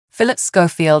Phillip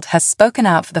Schofield has spoken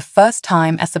out for the first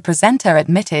time as the presenter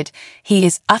admitted he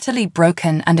is utterly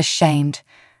broken and ashamed.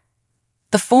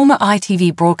 The former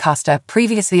ITV broadcaster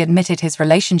previously admitted his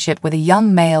relationship with a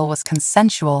young male was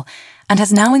consensual and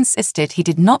has now insisted he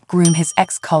did not groom his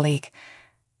ex-colleague.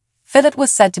 Phillip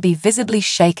was said to be visibly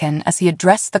shaken as he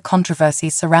addressed the controversy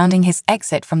surrounding his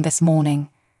exit from This Morning.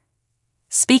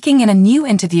 Speaking in a new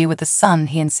interview with The Sun,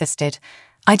 he insisted,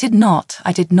 I did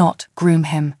not groom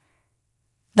him.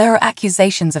 There are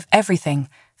accusations of everything,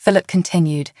 Phillip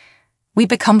continued. We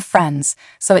become friends,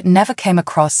 so it never came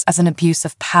across as an abuse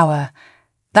of power.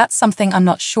 That's something I'm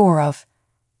not sure of.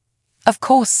 Of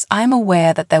course, I am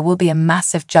aware that there will be a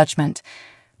massive judgment,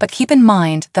 but keep in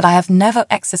mind that I have never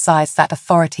exercised that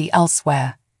authority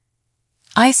elsewhere.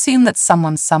 I assume that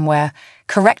someone somewhere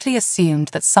correctly assumed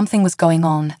that something was going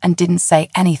on and didn't say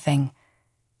anything.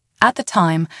 At the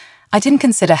time, I didn't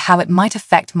consider how it might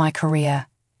affect my career.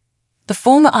 The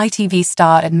former ITV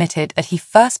star admitted that he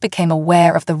first became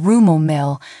aware of the rumor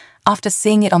mill after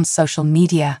seeing it on social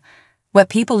media, where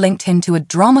people linked him to a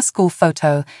drama school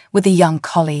photo with a young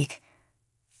colleague.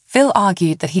 Phil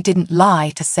argued that he didn't lie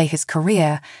to save his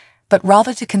career, but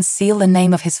rather to conceal the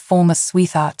name of his former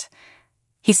sweetheart.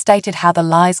 He stated how the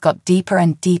lies got deeper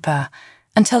and deeper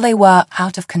until they were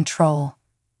out of control.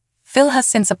 Phil has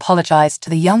since apologized to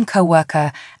the young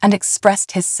co-worker and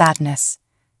expressed his sadness.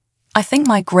 I think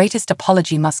my greatest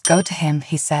apology must go to him,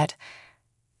 he said.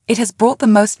 It has brought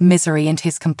the most misery into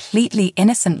his completely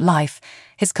innocent life,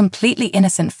 his completely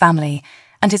innocent family,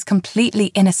 and his completely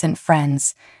innocent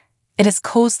friends. It has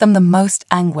caused them the most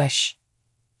anguish.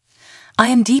 I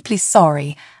am deeply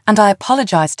sorry, and I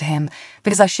apologize to him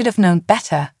because I should have known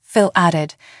better, Phil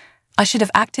added. I should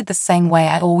have acted the same way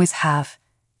I always have.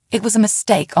 It was a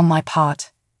mistake on my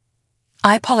part.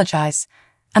 I apologize,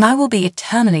 and I will be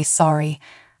eternally sorry.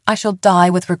 I shall die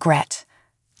with regret.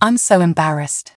 I'm so embarrassed.